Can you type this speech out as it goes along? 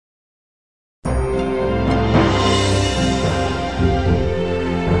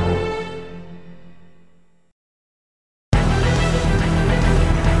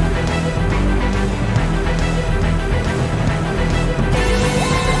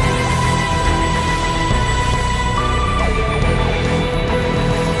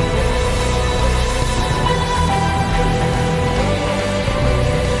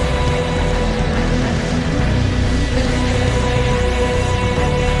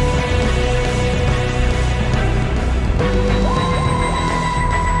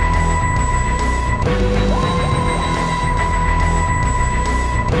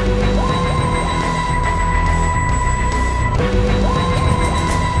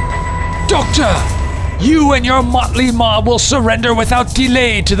Doctor, you and your motley mob will surrender without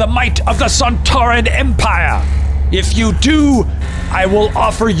delay to the might of the Sontaran Empire. If you do, I will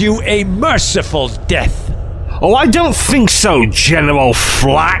offer you a merciful death. Oh, I don't think so, General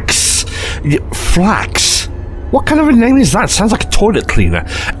Flax. Flax? What kind of a name is that? Sounds like a toilet cleaner.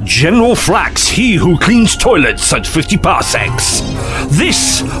 General Flax, he who cleans toilets at 50 parsecs.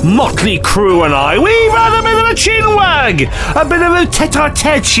 This motley crew and I, we've had a bit of a chinwag, a bit of a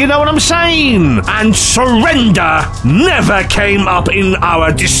tete-a-tete, you know what I'm saying? And surrender never came up in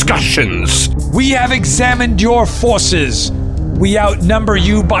our discussions. We have examined your forces. We outnumber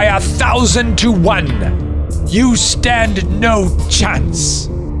you by 1,000 to 1. You stand no chance.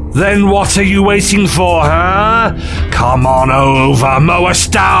 Then what are you waiting for, huh? Come on over, mow us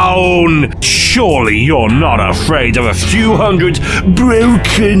down! Surely you're not afraid of a few hundred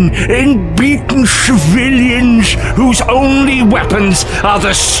broken and beaten civilians whose only weapons are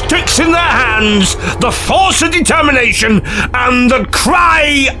the sticks in their hands, the force of determination, and the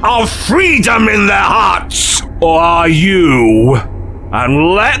cry of freedom in their hearts? Or are you...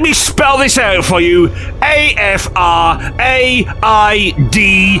 And let me spell this out for you. A-F-R-A-I-D,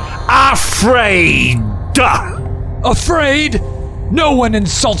 afraid. Afraid? No one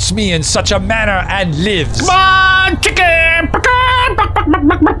insults me in such a manner and lives. Come on, chicken!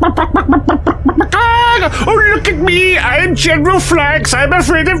 Oh, look at me! I'm General Flax. I'm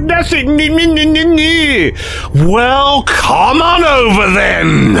afraid of nothing. Well, come on over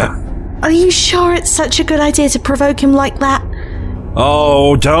then. Are you sure it's such a good idea to provoke him like that?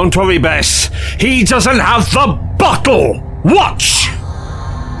 Oh, don't worry, Bess. He doesn't have the bottle. Watch!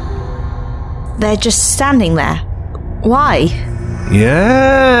 They're just standing there. Why?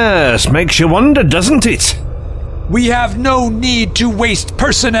 Yes, makes you wonder, doesn't it? We have no need to waste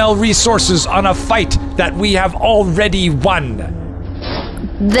personnel resources on a fight that we have already won.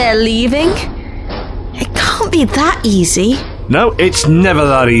 They're leaving? It can't be that easy. No, it's never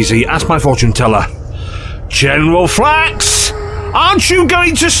that easy. Ask my fortune teller. General Flax! Aren't you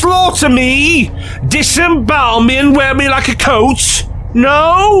going to slaughter me? Disembowel me and wear me like a coat?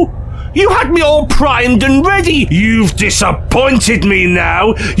 No? You had me all primed and ready. You've disappointed me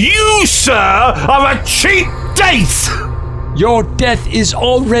now. You, sir, are a cheap date. Your death is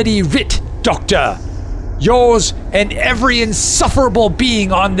already writ, Doctor. Yours and every insufferable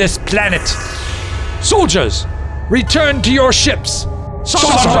being on this planet. Soldiers, return to your ships.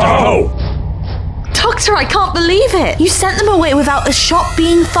 Ho! Doctor, I can't believe it! You sent them away without a shot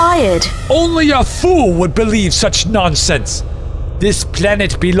being fired. Only a fool would believe such nonsense. This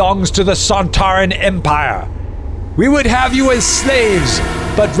planet belongs to the Sontaran Empire. We would have you as slaves,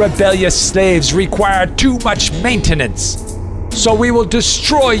 but rebellious slaves require too much maintenance. So we will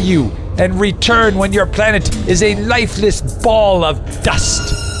destroy you and return when your planet is a lifeless ball of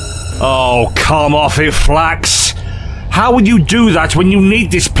dust. Oh, come off it, Flax. How would you do that when you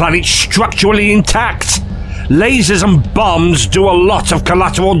need this planet structurally intact? Lasers and bombs do a lot of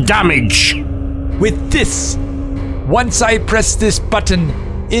collateral damage. With this, once I press this button,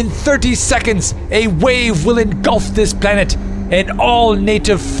 in 30 seconds, a wave will engulf this planet and all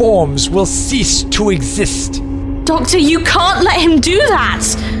native forms will cease to exist. Doctor, you can't let him do that!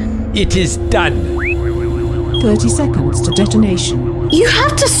 It is done. 30 seconds to detonation. You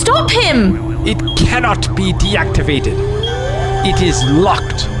have to stop him! It cannot be deactivated. It is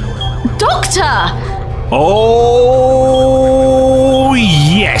locked. Doctor! Oh,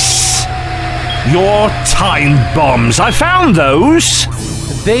 yes. Your time bombs. I found those.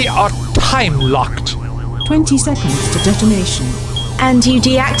 They are time-locked. 20 seconds to detonation. And you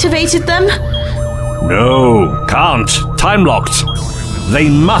deactivated them? No, can't. Time-locked. They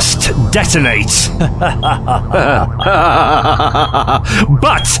must detonate.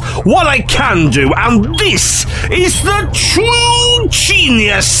 But what I can do, and this is the true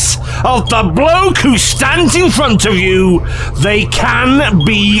genius of the bloke who stands in front of you, they can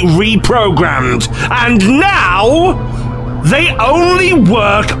be reprogrammed. And now, they only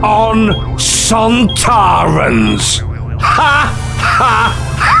work on Sontarans. Ha, ha,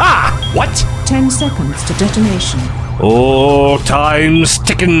 ha! What? 10 seconds to detonation. Oh, time's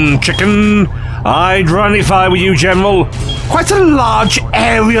ticking, chicken. I'd run if I were you, General. Quite a large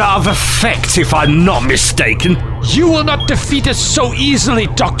area of effect, if I'm not mistaken. You will not defeat us so easily,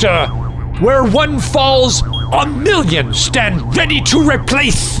 Doctor. Where one falls, a million stand ready to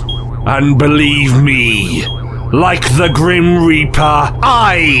replace. And believe me, like the Grim Reaper,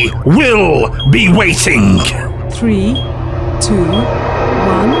 I will be waiting. 3, 2,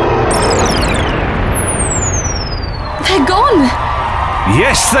 1... They're gone!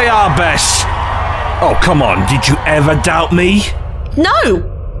 Yes, they are, Bess. Oh, come on, did you ever doubt me? No!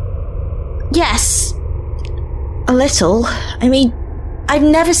 Yes. A little. I mean, I've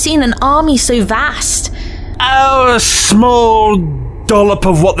never seen an army so vast. Oh, a small dollop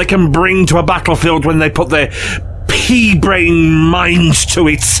of what they can bring to a battlefield when they put their pea-brain minds to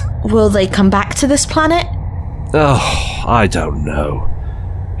it. Will they come back to this planet? Oh, I don't know.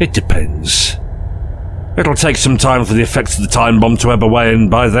 It depends. It'll take some time for the effects of the time bomb to ebb away,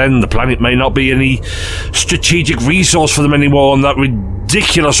 and by then the planet may not be any strategic resource for them anymore, and that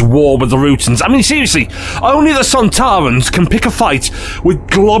ridiculous war with the Rutans. I mean, seriously, only the Sontarans can pick a fight with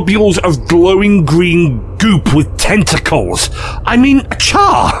globules of glowing green goop with tentacles. I mean,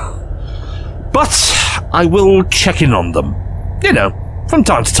 Char! But I will check in on them. You know, from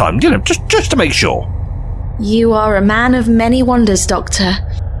time to time, just to make sure. You are a man of many wonders, Doctor.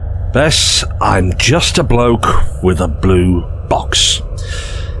 Bess, I'm just a bloke with a blue box.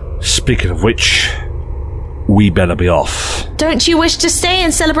 Speaking of which, we better be off. Don't you wish to stay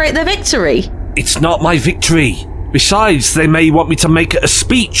and celebrate their victory? It's not my victory. Besides, they may want me to make a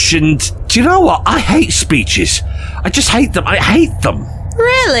speech, and do you know what? I hate speeches. I just hate them. I hate them.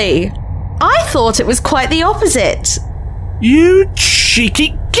 Really? I thought it was quite the opposite. You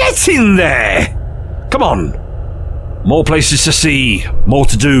cheeky, get in there! Come on. More places to see, more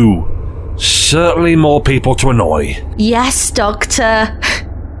to do. Certainly more people to annoy. Yes, Doctor.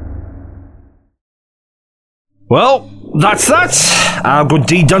 Well, that's that. Our good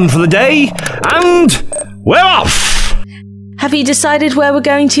deed done for the day, and we're off! Have you decided where we're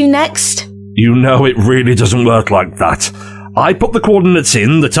going to next? You know it really doesn't work like that. I put the coordinates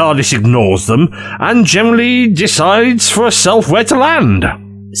in, the TARDIS ignores them, and generally decides for herself where to land.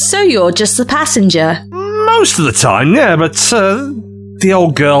 So you're just the passenger? Most of the time, yeah, but the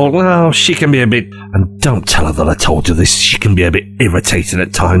old girl, well, she can be a bit... And don't tell her that I told you this, she can be a bit irritating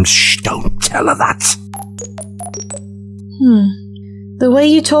at times. Shh, don't tell her that. The way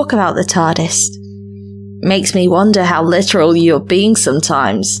you talk about the TARDIS makes me wonder how literal you're being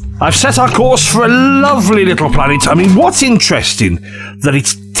sometimes. I've set our course for a lovely little planet. I mean, what's interesting? That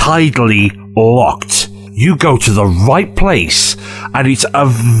it's tidally locked. You go to the right place, and it's a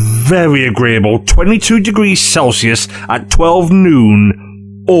very agreeable 22 degrees Celsius at 12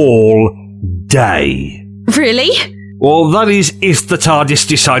 noon all day. Really? Well, that is if the TARDIS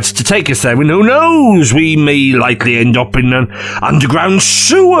decides to take us there. And who knows? We may likely end up in an underground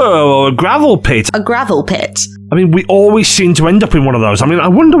sewer or a gravel pit. A gravel pit? I mean, we always seem to end up in one of those. I mean, I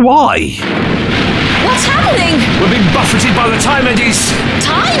wonder why. What's happening? We're being buffeted by the time eddies.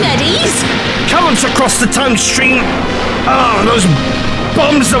 Time eddies? Currents across the time stream. Oh, those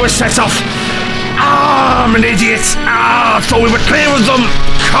bombs that were set off. Ah, I'm an idiot. I thought we were clear of them.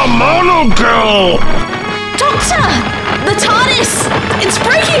 Come on, old girl. Doctor! The TARDIS! It's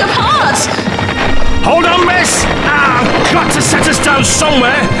breaking apart! Hold on, miss! I've got to set us down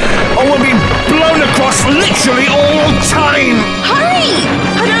somewhere, or we'll be blown across literally all the time! Hurry!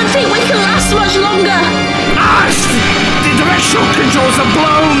 I don't think we can last much longer! The directional controls are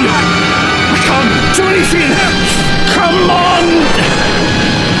blown! I can't do anything! Come on!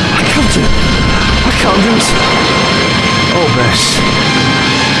 I can't do it. Oh, Bess.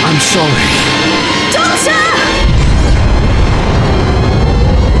 I'm sorry. Doctor!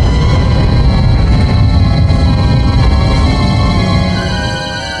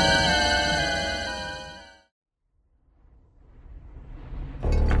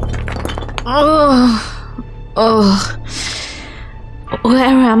 Oh. Where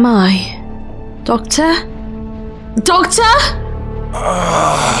am I? Doctor? Doctor?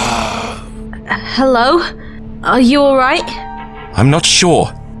 Hello? Are you alright? I'm not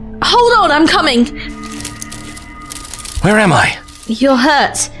sure. Hold on, I'm coming. Where am I? You're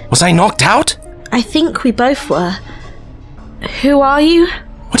hurt. Was I knocked out? I think we both were. Who are you?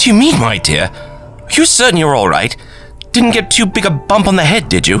 What do you mean, my dear? Are you certain you're all right? Didn't get too big a bump on the head,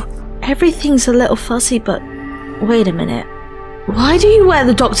 did you? Everything's a little fuzzy, but wait a minute. Why do you wear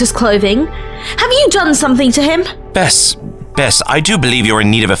the doctor's clothing? Have you done something to him? Bess, I do believe you're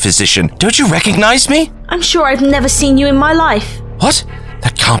in need of a physician. Don't you recognize me? I'm sure I've never seen you in my life. What?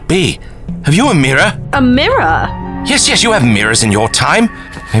 That can't be. Have you a mirror? A mirror? Yes, you have mirrors in your time.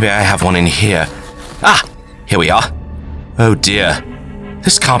 Maybe I have one in here. Ah, here we are. Oh dear.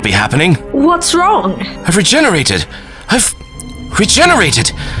 This can't be happening. What's wrong? I've regenerated. That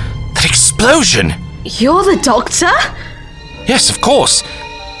explosion. You're the doctor? Yes, of course.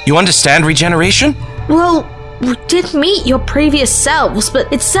 You understand regeneration? Well, we did meet your previous selves,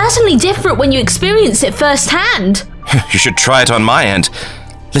 but it's certainly different when you experience it firsthand. You should try it on my end.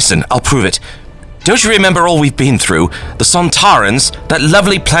 Listen, I'll prove it. Don't you remember all we've been through? The Sontarans, that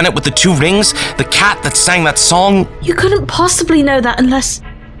lovely planet with the 2 rings, the cat that sang that song? You couldn't possibly know that unless...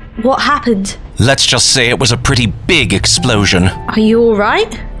 What happened? Let's just say it was a pretty big explosion. Are you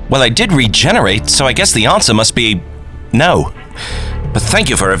alright? Well, I did regenerate, so I guess the answer must be no. But thank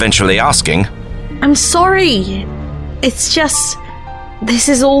you for eventually asking. I'm sorry. It's just... this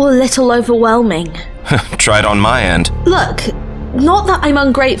is all a little overwhelming. Tried on my end. Look, not that I'm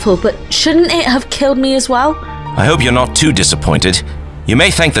ungrateful, but shouldn't it have killed me as well? I hope you're not too disappointed. You may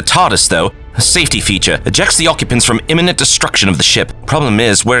thank the TARDIS, though. A safety feature ejects the occupants from imminent destruction of the ship. Problem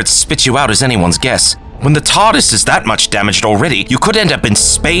is, where it spits you out is anyone's guess. When the TARDIS is that much damaged already, you could end up in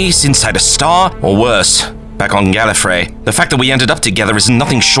space, inside a star, or worse, back on Gallifrey. The fact that we ended up together is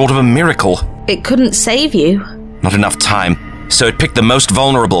nothing short of a miracle. It couldn't save you. Not enough time, so it picked the most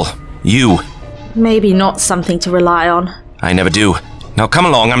vulnerable. You. Maybe not something to rely on. I never do. Now come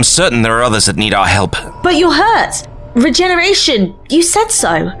along, I'm certain there are others that need our help. But you're hurt! Regeneration! You said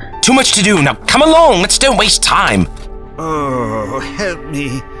so! Too much to do, now come along, let's don't waste time! Oh, help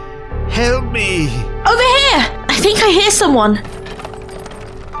me. Help me. Over here! I think I hear someone.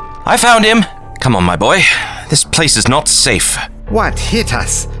 I found him! Come on, my boy. This place is not safe. What hit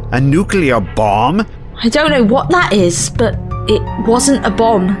us? A nuclear bomb? I don't know what that is, but it wasn't a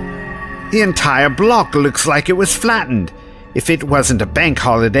bomb. The entire block looks like it was flattened. If it wasn't a bank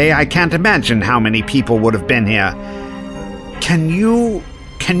holiday, I can't imagine how many people would have been here. Can you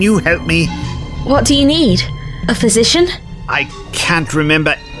help me? What do you need? A physician? I can't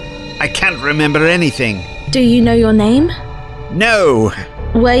remember anything. Do you know your name? No.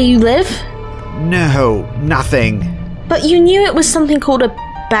 Where you live? No, nothing. But you knew it was something called a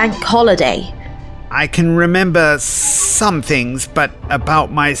bank holiday. I can remember some things, but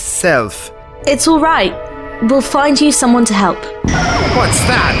about myself. It's alright. We'll find you someone to help. What's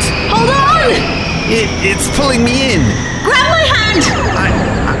that? Hold on! It's pulling me in. Grab my hand!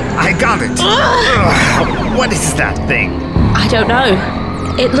 I got it. Ugh, what is that thing? I don't know.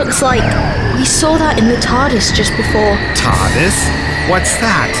 It looks like we saw that in the TARDIS just before. TARDIS? What's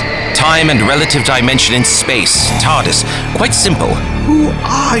that? Time and relative dimension in space. TARDIS. Quite simple. Who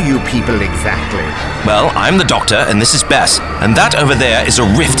are you people exactly? Well, I'm the Doctor, and this is Bess. And that over there is a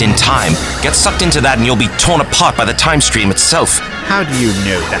rift in time. Get sucked into that and you'll be torn apart by the time stream itself. How do you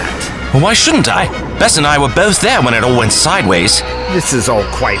know that? Well, why shouldn't I? Bess and I were both there when it all went sideways. This is all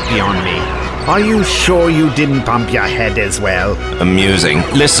quite beyond me. Are you sure you didn't bump your head as well? Amusing.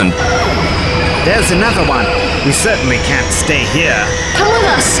 Listen. There's another one. We certainly can't stay here. Come with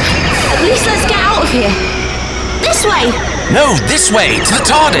us. At least let's get out of here. This way! No, this way, to the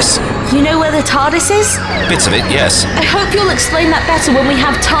TARDIS. You know where the TARDIS is? Bits of it, yes. I hope you'll explain that better when we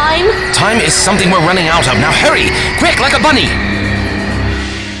have time. Time is something we're running out of. Now hurry! Quick, like a bunny!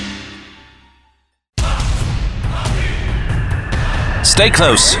 Stay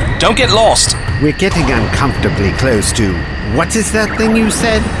close. Don't get lost. We're getting uncomfortably close to... What is that thing you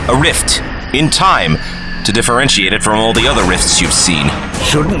said? A rift. In time. To differentiate it from all the other rifts you've seen.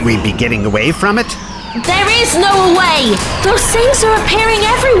 Shouldn't we be getting away from it? There is no way! Those things are appearing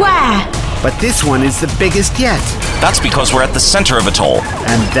everywhere! But this one is the biggest yet. That's because we're at the center of it all.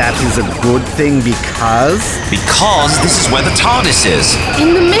 And that is a good thing because... Because this is where the TARDIS is.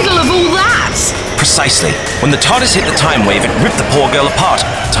 In the middle of all that! Precisely. When the TARDIS hit the time wave, it ripped the poor girl apart.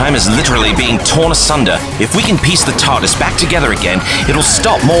 Time is literally being torn asunder. If we can piece the TARDIS back together again, it'll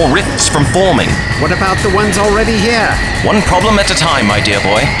stop more rifts from forming. What about the ones already here? One problem at a time, my dear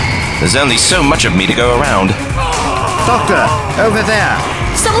boy. There's only so much of me to go around. Doctor, over there.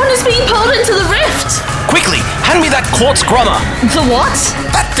 Someone is being pulled into the rift! Quickly, hand me that quartz grummer. The what?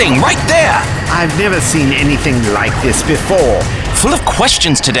 That thing right there. I've never seen anything like this before. Full of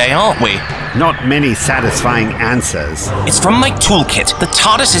questions today, aren't we? Not many satisfying answers. It's from my toolkit. The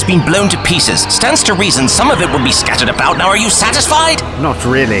TARDIS has been blown to pieces. Stands to reason some of it will be scattered about. Now, are you satisfied? Not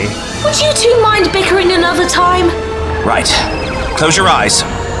really. Would you two mind bickering another time? Right. Close your eyes.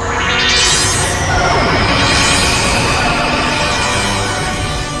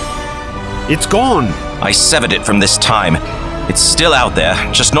 It's gone. I severed it from this time. It's still out there,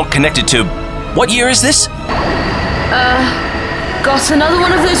 just not connected to... What year is this? Got another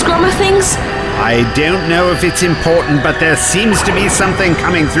one of those grummer things? I don't know if it's important, but there seems to be something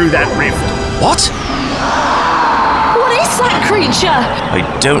coming through that rift. What? What is that creature? I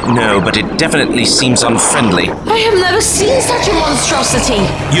don't know, but it definitely seems unfriendly. I have never seen such a monstrosity.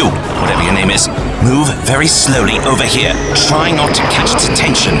 You, whatever your name is, move very slowly over here. Try not to catch its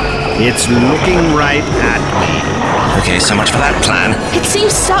attention. It's looking right at me. Okay, so much for that plan. It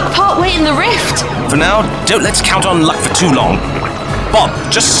seems stuck partway in the rift. For now, don't let's count on luck for too long. Bob,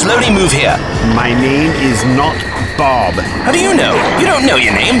 just slowly move here. My name is not Bob. How do you know? You don't know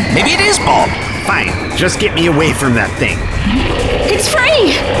your name. Maybe it is Bob. Fine, just get me away from that thing. It's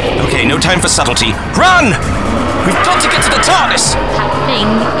free! time for subtlety. Run! We've got to get to the TARDIS! That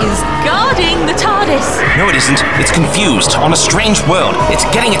thing is guarding the TARDIS. No, it isn't. It's confused, on a strange world. It's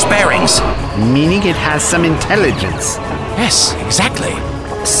getting its bearings. Meaning it has some intelligence. Yes, exactly.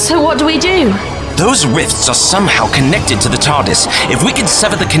 So what do we do? Those rifts are somehow connected to the TARDIS. If we can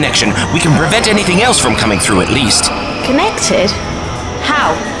sever the connection, we can prevent anything else from coming through at least. Connected?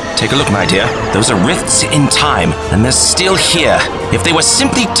 How? Take a look, my dear. Those are rifts in time, and they're still here. If they were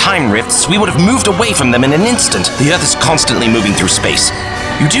simply time rifts, we would have moved away from them in an instant. The Earth is constantly moving through space.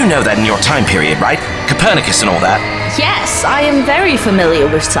 You do know that in your time period, right? Copernicus and all that. Yes, I am very familiar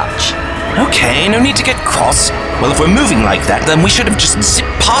with such. Okay, no need to get cross. Well, if we're moving like that, then we should have just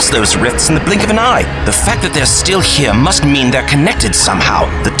zipped past those rifts in the blink of an eye. The fact that they're still here must mean they're connected somehow.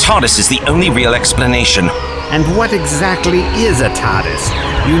 The TARDIS is the only real explanation. And what exactly is a TARDIS?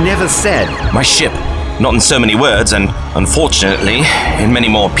 You never said. My ship. Not in so many words, and unfortunately, in many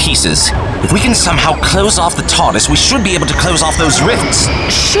more pieces. If we can somehow close off the TARDIS, we should be able to close off those rifts.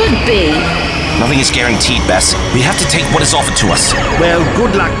 Should be. Nothing is guaranteed, Bess. We have to take what is offered to us. Well,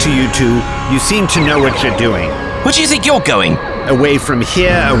 good luck to you two. You seem to know what you're doing. Where do you think you're going? Away from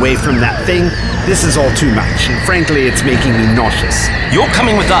here, away from that thing. This is all too much, and frankly, it's making me nauseous. You're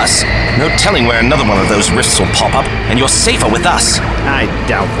coming with us. No telling where another one of those rifts will pop up, and you're safer with us. I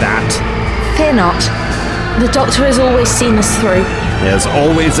doubt that. Fear not. The Doctor has always seen us through. There's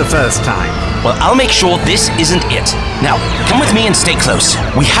always a first time. Well, I'll make sure this isn't it. Now, come with me and stay close.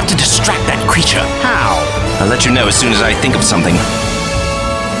 We have to distract that creature. How? I'll let you know as soon as I think of something.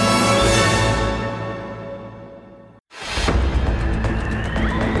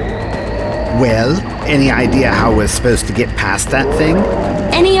 Well, any idea how we're supposed to get past that thing?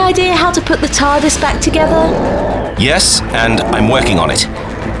 Any idea how to put the TARDIS back together? Yes, and I'm working on it.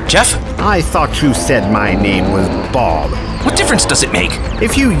 Jeff? I thought you said my name was Bob. What difference does it make?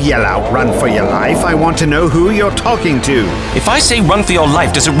 If you yell out, "Run for your life," I want to know who you're talking to. If I say run for your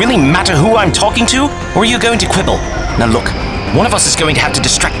life, does it really matter who I'm talking to? Or are you going to quibble? Now look, one of us is going to have to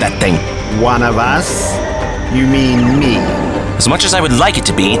distract that thing. One of us? You mean me? As much as I would like it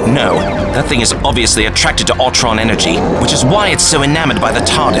to be, no. That thing is obviously attracted to Ultron energy, which is why it's so enamored by the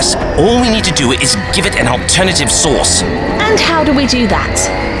TARDIS. All we need to do is give it an alternative source. And how do we do that?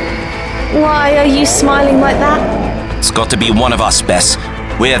 Why are you smiling like that? It's got to be one of us, Bess.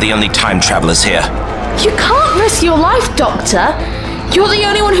 We're the only time travelers here. You can't risk your life, Doctor. You're the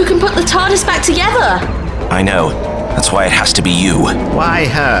only one who can put the TARDIS back together. I know. That's why it has to be you. Why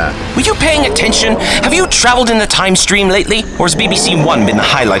her? Were you paying attention? Have you traveled in the time stream lately? Or has BBC One been the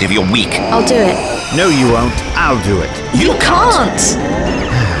highlight of your week? I'll do it. No, you won't. I'll do it. You can't.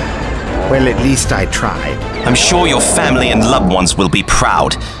 Well, at least I tried. I'm sure your family and loved ones will be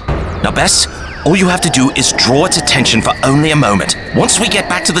proud. Now, Bess, all you have to do is draw its attention for only a moment. Once we get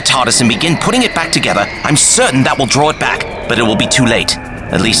back to the TARDIS and begin putting it back together, I'm certain that will draw it back. But it will be too late.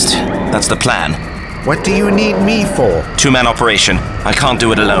 At least, that's the plan. What do you need me for? Two-man operation. I can't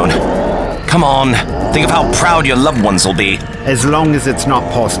do it alone. Come on, think of how proud your loved ones will be. As long as it's not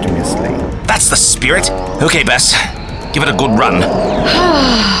posthumously. That's the spirit. Okay, Bess, give it a good run.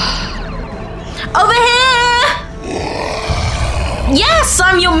 Over here! Yes,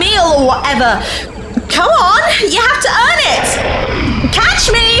 I'm your meal or whatever. Come on, you have to earn it.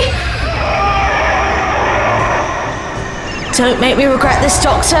 Catch me! Don't make me regret this,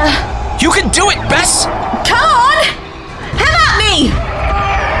 Doctor. You can do it, Bess! Come on! Have at me!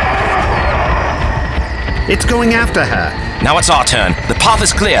 It's going after her. Now it's our turn. The path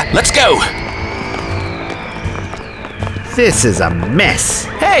is clear. Let's go! This is a mess.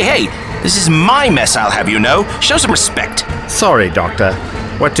 Hey, this is my mess, I'll have you know. Show some respect. Sorry, Doctor.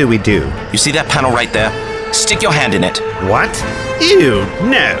 What do we do? You see that panel right there? Stick your hand in it. What? Ew,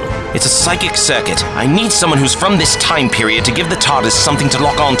 no. It's a psychic circuit. I need someone who's from this time period to give the TARDIS something to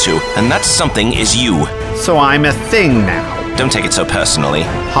lock onto, and that something is you. So I'm a thing now. Don't take it so personally.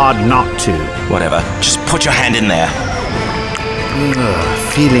 Hard not to. Whatever. Just put your hand in there.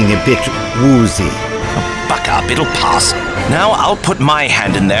 Feeling a bit woozy. Oh, buck up, it'll pass. Now I'll put my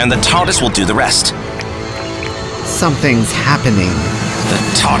hand in there and the TARDIS will do the rest. Something's happening. The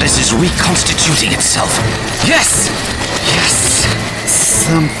TARDIS is reconstituting itself. Yes! Yes!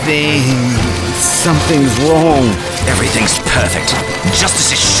 Something's wrong. Everything's perfect. Just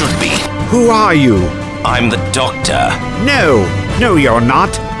as it should be. Who are you? I'm the Doctor. No, you're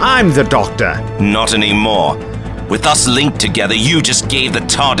not. I'm the Doctor. Not anymore. With us linked together, you just gave the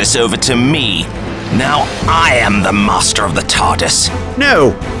TARDIS over to me. Now I am the master of the TARDIS.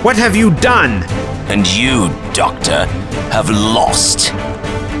 No, what have you done? And you, Doctor, have lost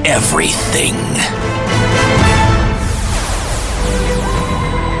everything.